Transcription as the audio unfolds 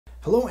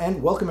Hello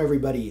and welcome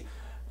everybody.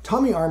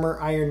 Tommy Armour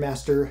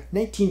Ironmaster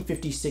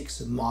 1956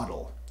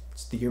 model.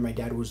 It's the year my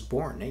dad was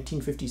born,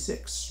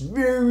 1956.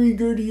 Very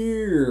good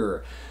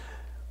year.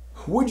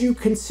 Would you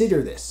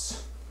consider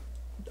this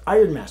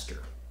Ironmaster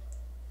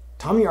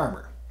Tommy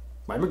Armour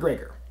by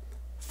McGregor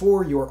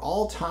for your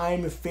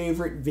all-time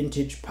favorite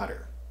vintage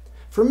putter?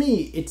 For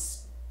me,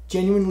 it's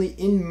genuinely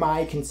in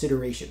my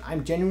consideration.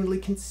 I'm genuinely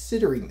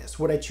considering this.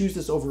 Would I choose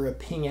this over a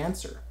Ping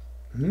Answer?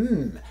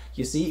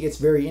 You see, it's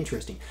very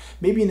interesting.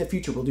 Maybe in the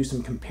future we'll do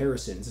some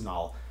comparisons and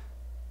I'll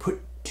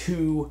put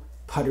two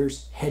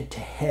putters head to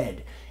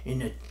head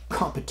in a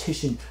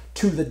competition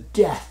to the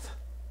death.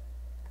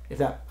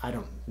 I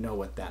don't know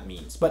what that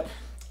means, but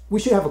we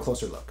should have a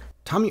closer look.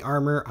 Tommy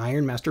Armour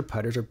Ironmaster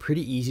putters are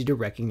pretty easy to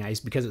recognize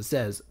because it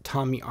says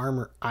Tommy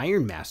Armour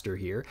Ironmaster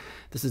here.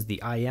 This is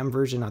the IM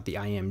version, not the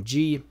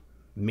IMG,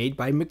 made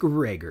by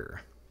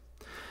McGregor.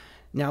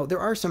 Now, there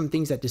are some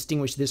things that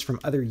distinguish this from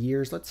other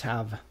years. Let's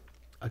have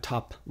a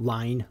top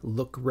line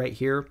look right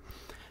here.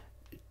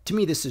 To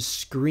me, this is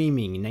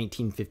screaming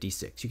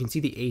 1956. You can see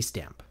the A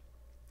stamp.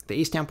 The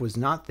A stamp was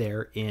not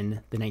there in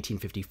the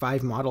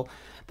 1955 model.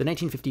 The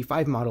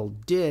 1955 model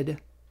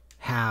did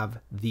have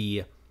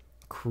the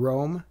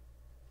chrome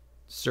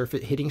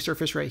hitting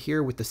surface right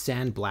here with the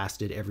sand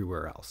blasted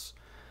everywhere else.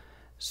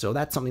 So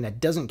that's something that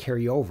doesn't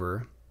carry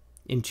over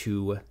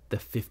into the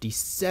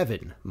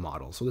 57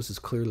 model. So this is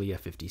clearly a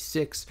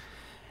 56.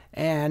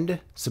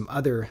 And some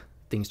other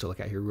things to look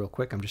at here real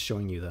quick. I'm just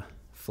showing you the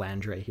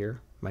flange right here.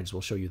 Might as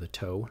well show you the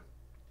toe.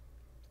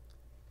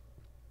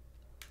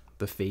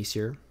 The face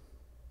here.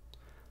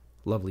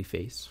 Lovely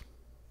face.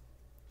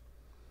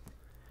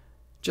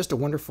 Just a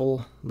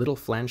wonderful little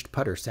flanged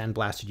putter,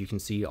 sandblasted, you can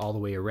see all the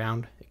way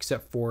around,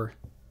 except for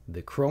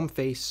the chrome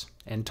face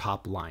and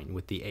top line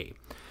with the A.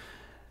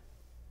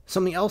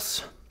 Something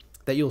else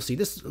that you'll see,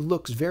 this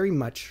looks very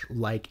much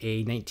like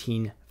a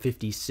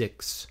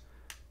 1956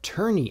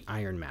 tourney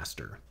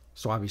Ironmaster.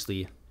 So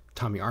obviously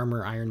Tommy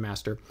Armour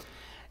Ironmaster,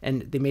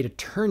 and they made a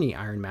tourney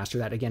Ironmaster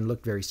that again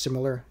looked very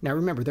similar. Now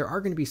remember, there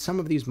are going to be some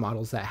of these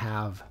models that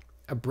have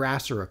a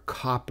brass or a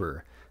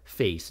copper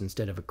face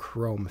instead of a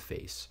chrome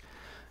face.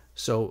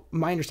 So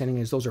my understanding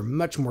is those are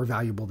much more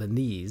valuable than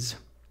these.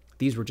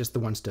 These were just the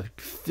ones to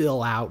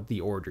fill out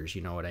the orders,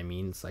 you know what I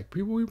mean? It's like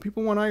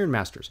people want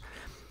Ironmasters.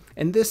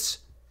 And this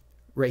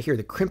right here,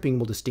 the crimping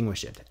will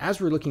distinguish it. As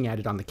we're looking at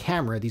it on the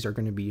camera, these are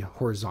going to be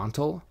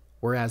horizontal,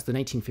 whereas the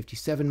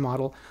 1957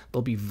 model,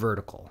 they'll be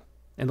vertical.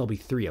 And there'll be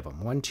three of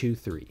them. 1, 2,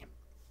 3.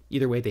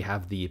 Either way, they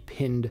have the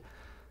pinned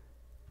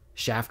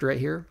shaft right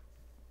here.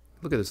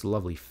 Look at this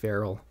lovely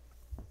ferrule.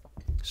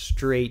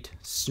 Straight,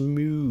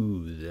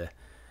 smooth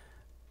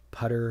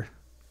putter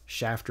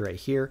shaft right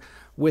here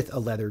with a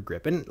leather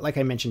grip. And like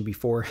I mentioned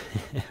before,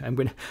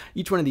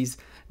 each one of these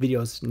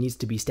videos needs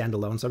to be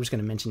standalone, so I'm just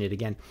going to mention it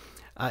again.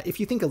 If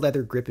you think a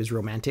leather grip is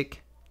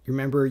romantic,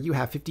 remember, you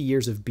have 50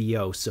 years of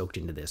BO soaked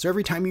into this. So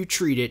every time you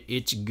treat it,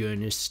 it's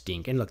gonna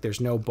stink. And look,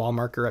 there's no ball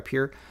marker up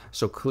here,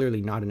 so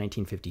clearly not a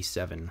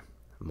 1957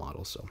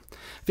 model. So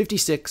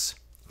 56,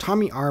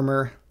 Tommy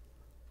Armour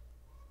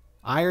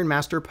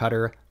Ironmaster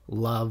putter.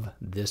 Love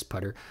this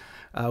putter.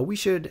 We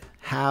should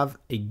have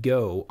a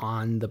go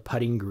on the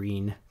putting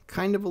green.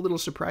 Kind of a little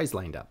surprise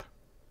lined up.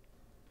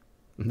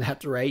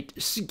 That's right,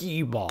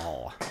 skee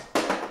ball.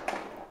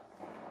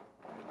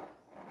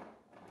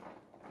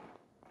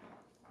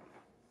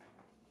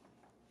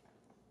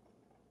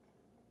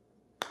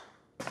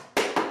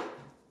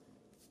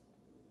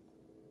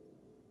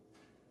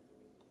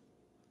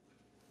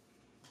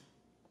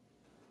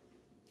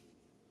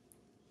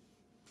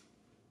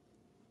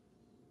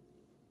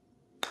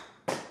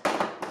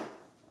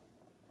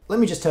 Let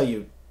me just tell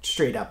you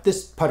straight up,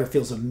 this putter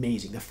feels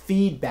amazing. The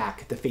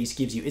feedback the face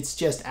gives you, it's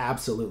just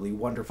absolutely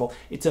wonderful.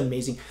 It's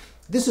amazing.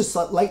 This is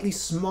slightly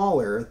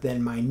smaller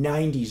than my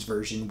 90s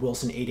version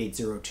Wilson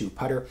 8802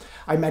 putter.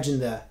 I imagine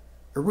the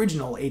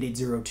original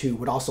 8802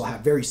 would also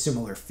have very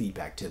similar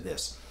feedback to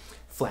this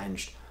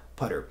flanged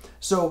putter.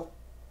 So,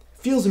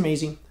 feels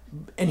amazing,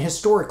 and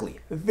historically,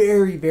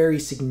 very, very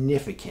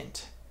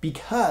significant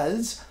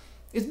because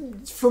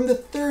it's from the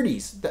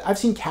 30s. I've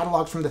seen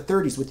catalogs from the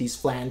 30s with these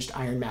flanged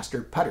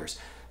Ironmaster putters.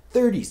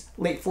 30s,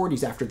 late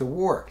 40s after the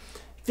war.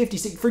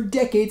 56, for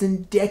decades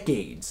and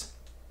decades.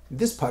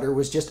 This putter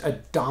was just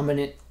a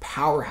dominant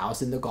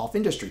powerhouse in the golf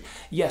industry.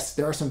 Yes,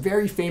 there are some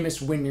very famous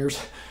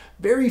winners,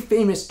 very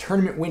famous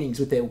tournament winnings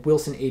with the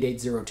Wilson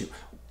 8802.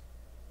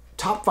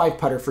 Top 5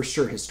 putter for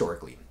sure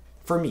historically.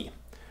 For me,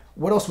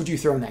 what else would you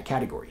throw in that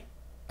category?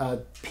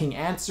 Ping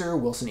Answer,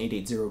 Wilson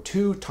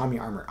 8802, Tommy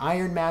Armour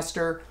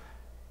Ironmaster.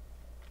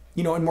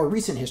 You know, in more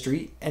recent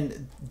history,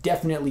 and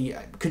definitely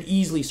could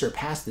easily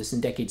surpass this in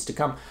decades to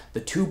come,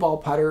 the 2-ball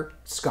putter,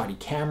 Scotty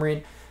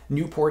Cameron,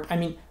 Newport. I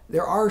mean,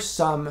 there are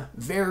some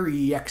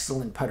very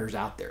excellent putters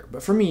out there,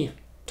 but for me,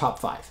 top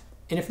 5.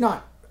 And if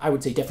not, I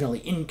would say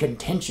definitely in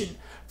contention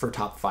for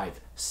top 5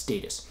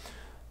 status.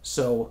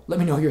 So let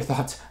me know your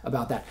thoughts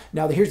about that.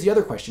 Now, here's the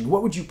other question.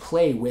 What would you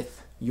play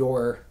with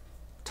your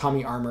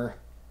Tommy Armour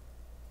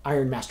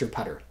Ironmaster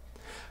putter?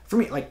 For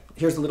me, like,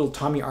 here's a little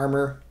Tommy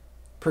Armour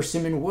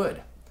persimmon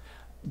wood.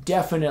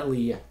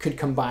 Definitely could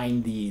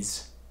combine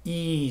these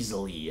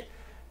easily.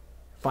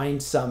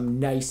 Find some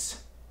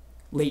nice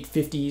late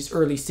 50s,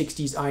 early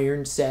 60s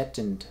iron set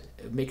and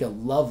make a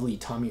lovely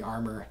Tommy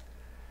Armour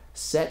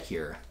set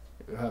here,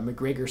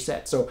 McGregor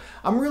set. So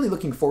I'm really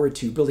looking forward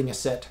to building a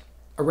set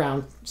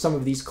around some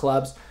of these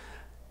clubs.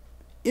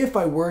 If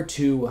I were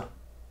to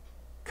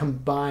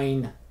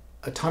combine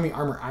a Tommy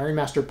Armour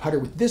Ironmaster putter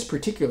with this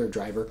particular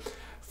driver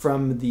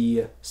from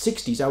the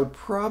 60s, I would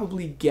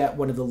probably get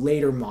one of the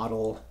later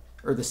model,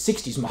 or the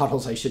 60s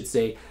models, I should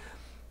say,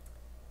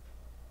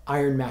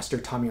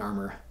 Ironmaster Tommy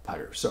Armour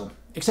putter. So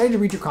excited to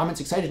read your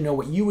comments, excited to know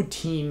what you would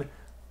team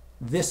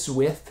this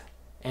with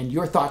and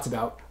your thoughts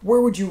about where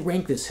would you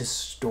rank this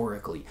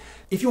historically.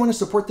 If you want to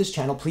support this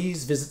channel,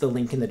 please visit the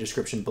link in the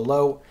description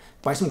below.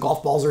 Buy some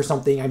golf balls or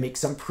something. I make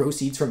some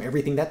proceeds from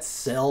everything that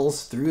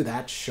sells through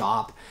that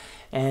shop.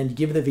 And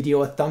give the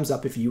video a thumbs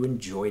up if you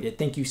enjoyed it.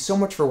 Thank you so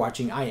much for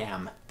watching. I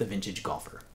am The Vintage Golfer.